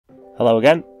Hello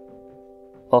again,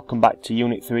 welcome back to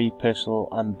Unit 3 Personal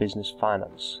and Business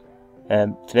Finance.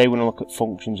 Today we're going to look at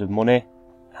functions of money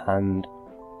and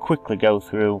quickly go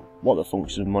through what the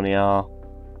functions of money are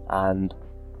and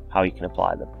how you can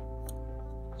apply them.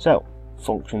 So,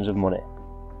 functions of money.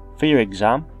 For your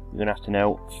exam, you're going to have to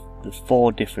know the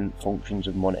 4 different functions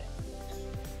of money.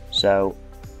 So,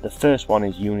 the first one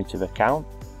is unit of account,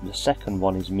 the second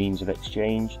one is means of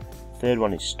exchange, the third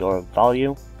one is store of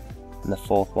value, and the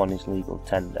fourth one is legal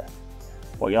tender.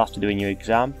 What you'll have to do in your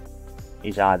exam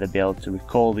is either be able to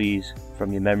recall these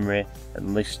from your memory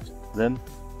and list them,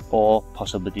 or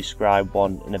possibly describe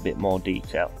one in a bit more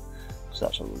detail. So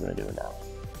that's what we're going to do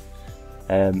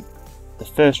now. The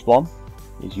first one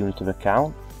is unit of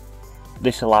account.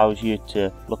 This allows you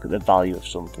to look at the value of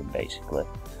something basically.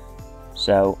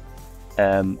 So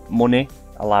money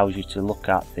allows you to look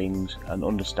at things and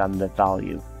understand their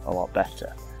value a lot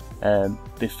better.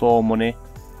 Before money,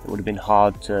 it would have been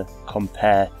hard to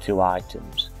compare two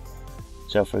items.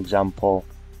 So for example,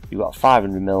 you've got a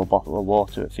 500ml bottle of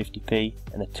water at 50p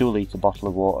and a 2 litre bottle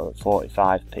of water at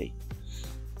 45p.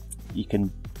 You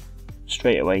can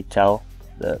straight away tell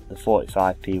that the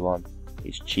 45p one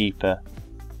is cheaper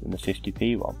than the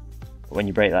 50p one. But when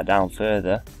you break that down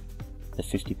further, the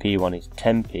 50p one is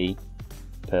 10p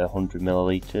per 100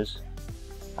 millilitres,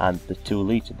 and the 2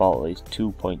 litre bottle is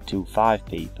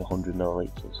 2.25p per 100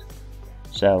 millilitres.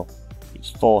 So it's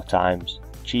 4 times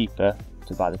cheaper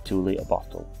to buy the 2 litre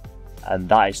bottle, and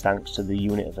that is thanks to the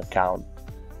unit of account.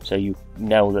 So you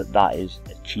know that that is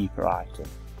a cheaper item,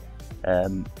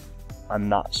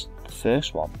 and that's the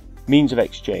first one. Means of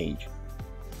exchange.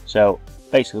 So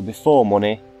basically, before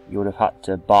money, you would have had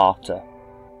to barter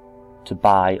to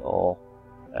buy or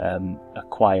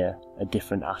acquire a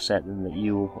different asset than that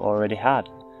you already had.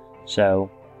 So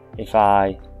if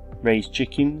I raised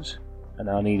chickens and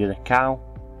I needed a cow,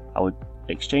 I would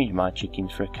exchange my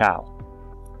chickens for a cow,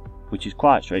 which is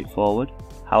quite straightforward.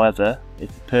 However,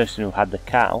 if the person who had the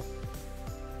cow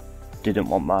didn't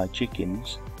want my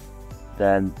chickens,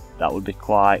 then that would be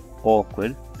quite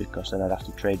awkward, because then I'd have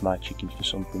to trade my chickens for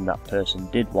something that person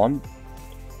did want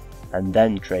and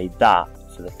then trade that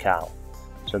for the cow.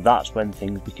 So that's when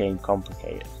things became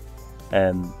complicated.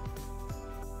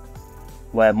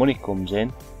 Where money comes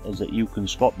in is that you can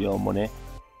swap your money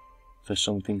for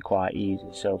something quite easy.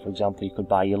 So for example, you could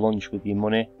buy your lunch with your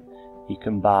money, you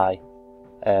can buy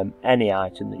any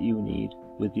item that you need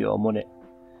with your money,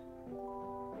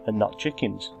 and not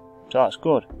chickens. So that's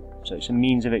good. So it's a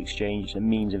means of exchange, it's a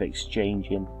means of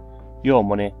exchanging your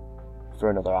money for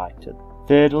another item.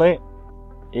 Thirdly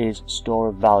is store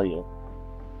of value.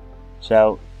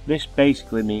 So this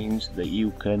basically means that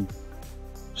you can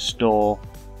store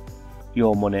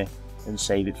your money and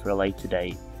save it for a later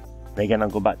date. And again, I'll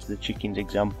go back to the chickens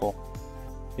example.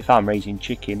 If I'm raising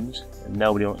chickens and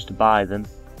nobody wants to buy them,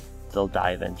 they'll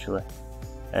die eventually,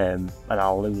 and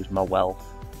I'll lose my wealth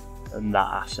and that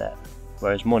asset.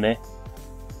 Whereas money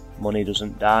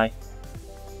doesn't die,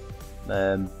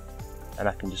 and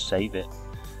I can just save it.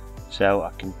 So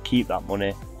I can keep that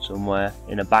money somewhere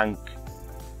in a bank,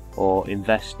 or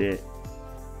invest it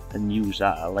and use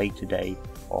that at a later date,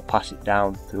 or pass it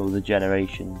down through the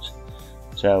generations.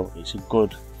 So it's a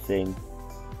good thing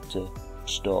to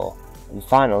store. And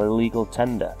finally, legal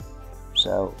tender.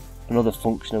 So another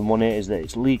function of money is that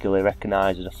it's legally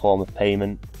recognised as a form of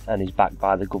payment and is backed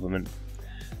by the government.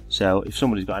 So if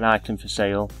somebody's got an item for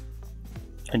sale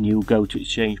and you go to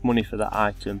exchange money for that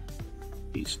item,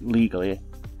 it's legally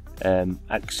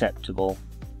acceptable.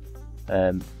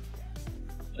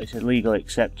 It's a legally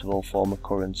acceptable form of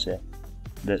currency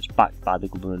that's backed by the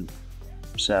government.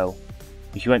 So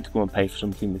if you went to go and pay for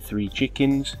something with 3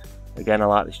 chickens, again I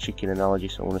like this chicken analogy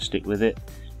so I want to stick with it.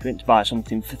 If you went to buy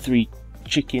something for 3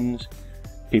 chickens,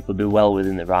 people would be well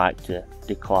within the right to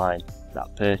decline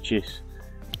that purchase.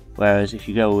 Whereas if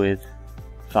you go with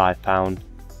 £5,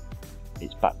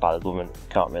 it's backed by the government,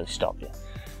 can't really stop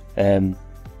you.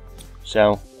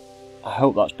 So I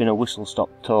hope that's been a whistle-stop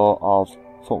tour of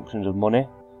functions of money.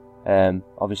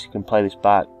 Obviously you can play this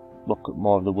back, look at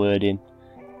more of the wording,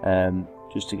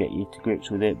 just to get you to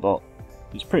grips with it, but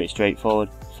it's pretty straightforward.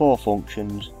 4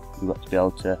 functions, you've got to be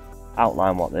able to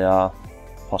outline what they are,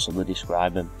 possibly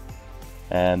describe them.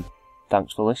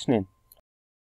 Thanks for listening.